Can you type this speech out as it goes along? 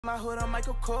My hood on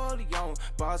Michael Corleone,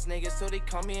 boss niggas so they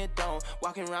call me a Donn.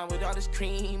 Walking around with all this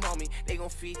cream on me, they gon'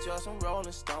 feature us on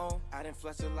Rolling Stone. I done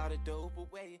flushed a lot of dope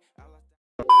away.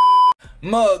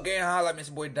 Mug gang, holla,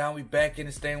 Mr. Boy Donn. We back in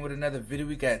the stand with another video.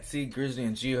 We got T, Grizzley,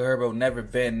 and G Herbo. Never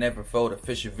bend, never fold.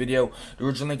 Official video. The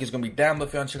original link is gonna be down below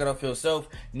if you want to check it out for yourself.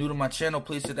 New to my channel,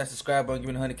 please hit that subscribe button.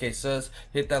 Give me 100K subs.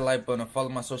 Hit that like button. Follow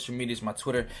my social medias, my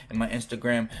Twitter and my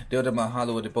Instagram. Deal to my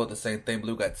Hollywood. They're both the same thing.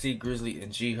 Blue got T, Grizzley,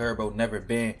 and G Herbo. Never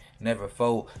bend, never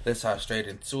fold. Let's hop straight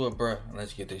into it, bro.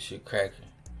 Let's get this shit cracking.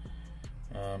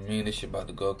 This shit about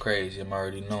to go crazy. I'm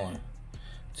already knowing.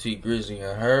 T, Grizzley,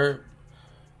 and Herb.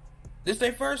 This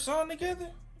their first song together?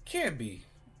 Can't be.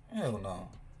 Hell no.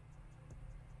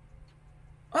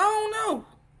 I don't know.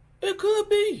 It could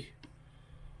be.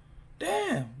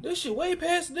 Damn, this shit way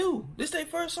past due. This their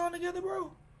first song together,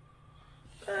 bro?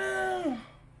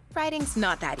 Writing's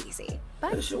not that easy,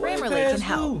 but Grammarly can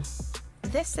help.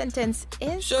 This sentence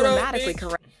is grammatically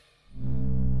correct.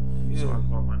 So I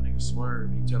called my nigga Swerve.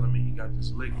 He telling me he got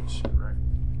this lick and shit, right?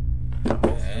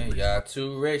 Man, y'all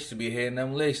too rich to be hitting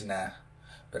them licks now.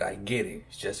 But I get it.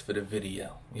 It's just for the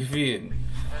video. You feel me?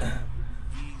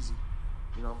 Easy.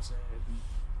 You know what I'm saying?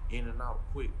 Be in and out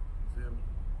quick. You feel me?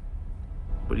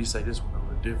 But he say this one a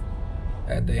little different.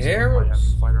 At the so Herbo? We might have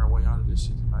to fight our way out of this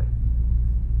shit tonight.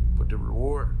 But the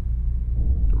reward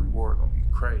gonna be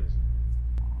crazy.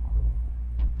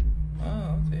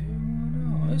 Oh, okay.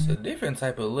 It's a different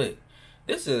type of lick.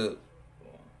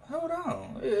 Hold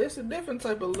on. It's a different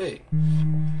type of lick.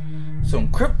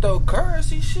 Some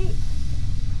cryptocurrency shit.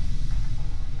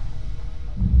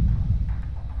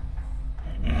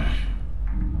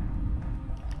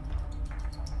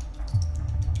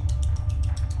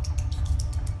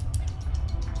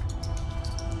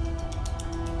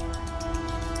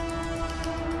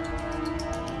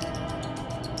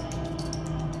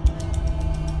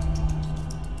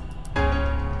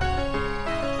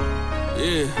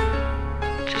 Yeah.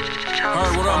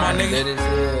 Heard what up, my nigga?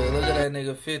 Look at that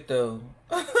nigga fit though.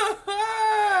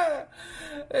 That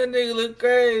nigga look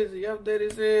crazy. I'm dead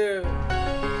as hell.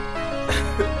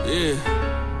 Yeah.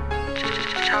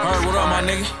 Heard what up, my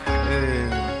nigga?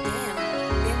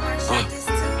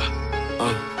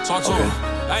 Talk to him.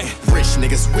 Hey. Rich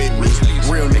niggas with me,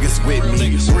 real niggas with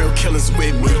me, real killers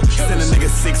with me. Send a nigga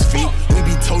 6 feet, we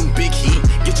be toting big heat.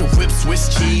 Get your whip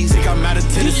Swiss cheese. Think I'm out of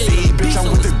Tennessee, bitch. I'm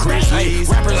with the Grizzlies.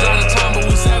 Rappers all the time, but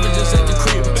we savages at the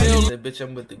crib. That bitch,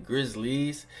 I'm with the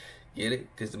Grizzlies. Get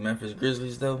it? Cause the Memphis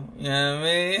Grizzlies though. You know what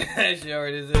I mean? That shit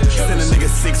already is. Send a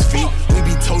nigga 6 feet, we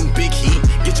be toting big heat.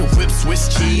 Get your whip Swiss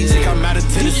cheese. Think I'm out of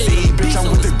Tennessee, bitch. I'm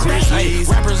with the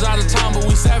Grizzlies. Rappers out of time, but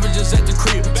we savages at the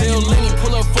crib. Tell Lenny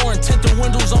pull up 4 and tint the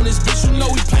windows on this bitch. You know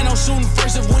we plan on shooting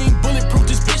first if we ain't bulletproof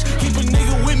this bitch. Keep a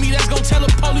nigga with me that's gon' tell the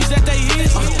police that they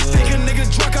his. Think a nigga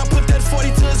drunk, I put that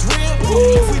 40 to his rib.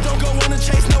 If we don't go on a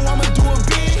chase, no, I'ma do a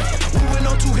big. We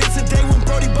went on 2 hits a day when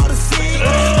Brody bought a seed.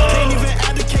 Can't even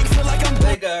add the cake, feel like I'm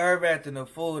They got Herb acting a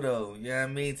fool though. You know what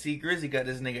I mean? T Grizzley got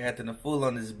this nigga acting a fool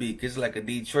on this beat. It's like a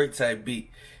Detroit type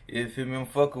beat. You feel me? I'm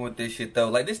fucking with this shit though.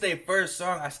 Like this their first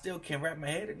song. I still can't wrap my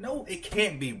head. No, it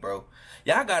can't be, bro.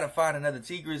 Y'all gotta find another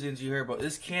T Grizzley and G Herbo.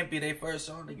 This can't be their first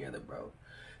song together, bro.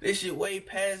 This shit way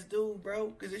past due, bro.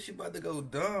 Cause this shit about to go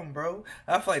dumb, bro.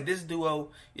 I feel like this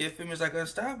duo, you feel me, is like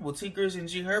unstoppable. T Grizzley and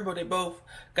G Herbo, they both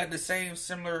got the same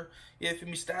similar, you feel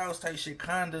me, styles type shit,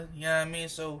 kinda. You know what I mean?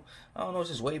 So I don't know,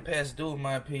 it's just way past due in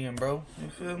my opinion, bro. You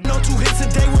feel me? No 2 hits a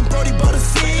day when Brody bought a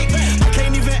seed. I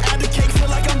can't even add the cake, feel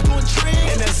like I'm doing tricks.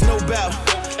 And that's no doubt.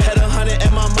 Had 100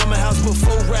 at my mama house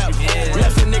before rap. Yeah.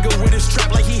 Left a nigga with his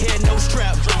strap like he had no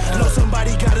strap. Know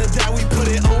somebody gotta die, we put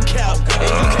it on cap. And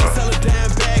you can't sell a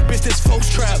damn bag, bitch, this folks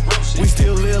trap. We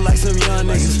still live like some young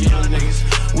niggas.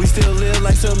 We still live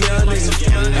like some young niggas.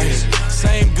 Ay,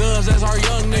 same guns as our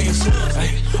young niggas.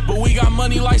 Ay, but we got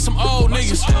money like some old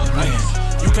niggas. Ay,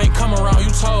 you can't come around, you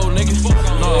told, nigga.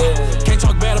 No, can't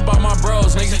talk bad about my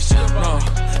bros, nigga.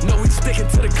 No, we sticking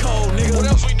to the code, nigga. What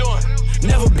else we doing?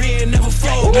 Never been, never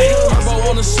fold, nigga. Herbo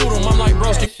wanna shoot him, I'm like,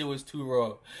 bro. That shit was too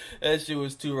raw. That shit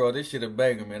was too raw. This shit a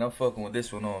banger, man. I'm fucking with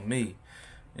this one on me.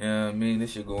 You know what I mean?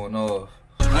 This shit going off.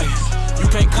 Ay, you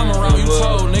can't come around, you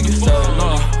told, nigga.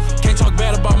 No, can't talk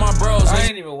bad about my bros, I nigga.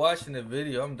 ain't even watching the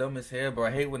video. I'm dumb as hell, bro.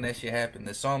 I hate when that shit happen.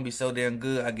 The song be so damn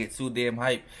good, I get too damn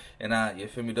hype, and you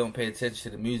feel me, don't pay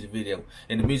attention to the music video.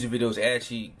 And the music videos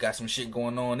actually got some shit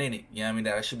going on in it. You know what I mean?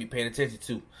 That I should be paying attention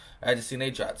to. I just seen they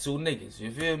drop 2 niggas.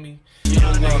 You feel me? We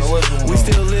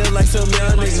still live like some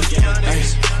young niggas. Ay,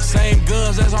 same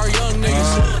guns as our young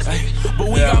niggas. Ay, but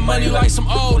we got money like some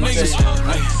old niggas.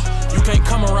 Ay, you can't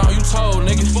come around, you told,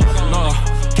 nigga. No,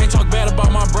 can't talk bad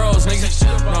about my bros, nigga.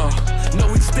 No,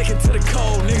 No, we sticking to the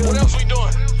code, nigga. What else we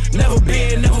doing?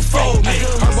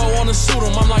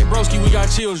 got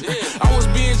children. I was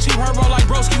being cheap, Herbo like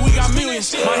broski, we got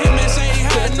millions. My hitman say he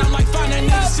hiding, I'm like, find that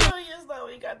nigga silly.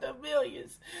 We got the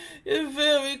millions. You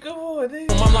feel me? Come on,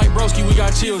 nigga. I'm like broski, we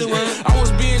got children. I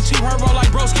was being cheap, Herbo like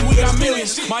broski, we got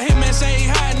millions. My hitman say he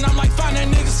hiding, I'm like, find that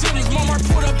nigga silly. Mama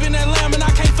put up in that lamb and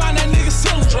I can't find that nigga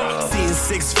silly.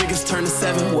 Seeing 6 figures turn to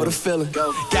 7, what a feeling.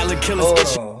 Gala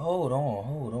killers. Hold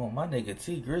on. My nigga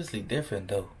T Grizzley different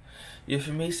though. You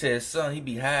feel me? He said, son, he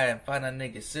be hiding, find that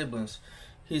nigga siblings.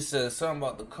 He said something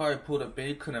about the car he pulled up in,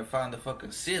 he couldn't find the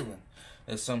fucking ceiling.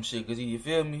 Or some shit, cause you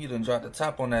feel me? He done dropped the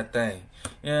top on that thing.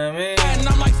 You know what I mean? And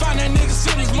I'm like, find that nigga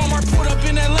silly. Mama put up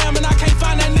in that lamb and I can't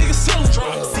find that nigga silly.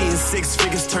 Seeing 6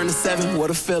 figures turn to 7, what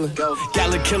a feeling.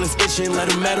 Gala killers itching, let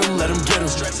them at them, let them get them.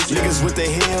 Niggas with the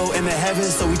hell and the heaven,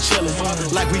 so we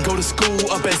chillin'. Like we go to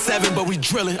school up at 7, but we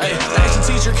drillin'. Hey, ask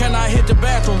the teacher, can I hit the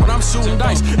bathroom? But I'm shooting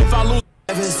dice. If I lose,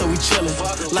 so we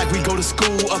chillin'. Like we go to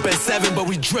school up at 7, but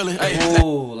we drillin'.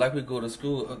 Ooh, like we go to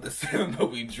school up at 7, but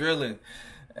we drillin'.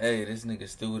 Hey, this nigga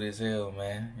stupid as hell,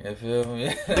 man. You feel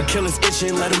me? The killers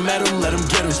itching, let them at them, let them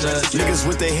get them. Niggas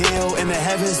with the hell and the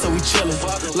heaven, so we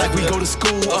chillin'. Like we go to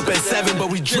school up at 7, but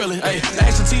we drillin'. Hey,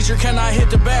 ask the teacher, can I hit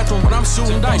the bathroom? But I'm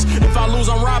shooting dice. If I lose,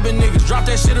 I'm robbing niggas. Drop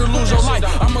that shit or lose your life.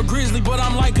 I'm a grizzly, but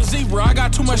I'm like a zebra. I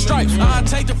got too much stripes. I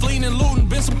take the fleeing and looting,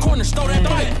 bend some corners, throw that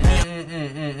bite.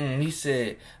 He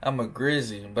said, I'm a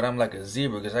grizzly, but I'm like a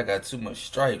zebra because I got too much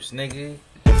stripes, nigga.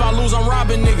 If I lose, I'm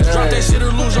robbing niggas. Drop that shit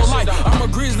or lose your life. I'm a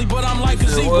grizzly, but I'm like a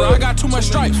zebra. I got too much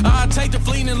stripes. I take the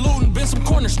fleeing and looting, bend some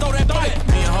corners, throw that bite.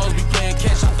 Me and hoes be playing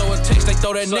catch. I throw a text, they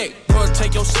throw that neck. Bro,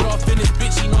 take your shit off in this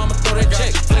bitch, you know I'ma throw that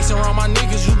check. Flexing around my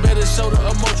niggas, you better show the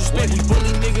emotional respect. We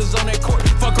bully niggas on that court.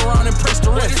 Fuck around and press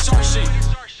the rest.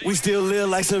 We still live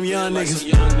like some young niggas.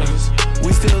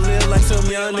 We still live like some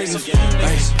young niggas.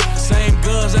 Ay, same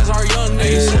guns as our young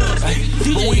niggas. Ay,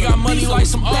 but we got money like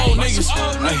some old niggas.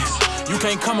 Ay, you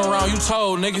can't come around, you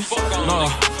told, nigga. No,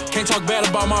 can't talk bad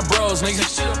about my bros, nigga.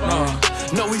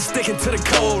 No, we sticking to the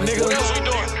code,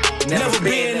 nigga. Never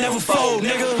bend, never fold,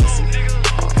 nigga.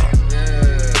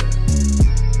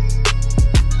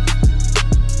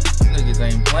 Niggas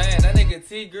ain't playing. That nigga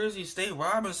T Grizzley stay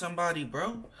robbing somebody,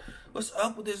 bro. What's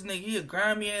up with this nigga? He a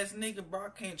grimy ass nigga, bro. I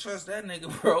can't trust that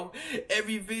nigga, bro.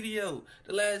 Every video,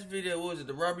 the last video, what was it?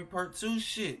 The robbery part 2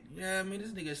 shit. You know what I mean?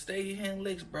 This nigga stay hitting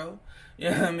licks, bro. You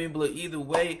know what I mean? But either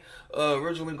way,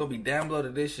 original link gonna be down below to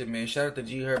this shit, man. Shout out to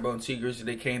G Herbo and T Grizzley.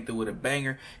 They came through with a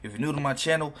banger. If you're new to my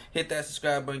channel, hit that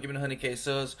subscribe button. Give me 100K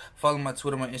subs. Follow my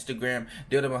Twitter, my Instagram.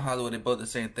 Deal them in Hollywood. They both the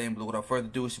same thing. But without further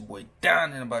ado, it's your boy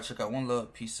Donn. And I'm about to check out One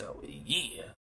Love. Peace out. Yeah.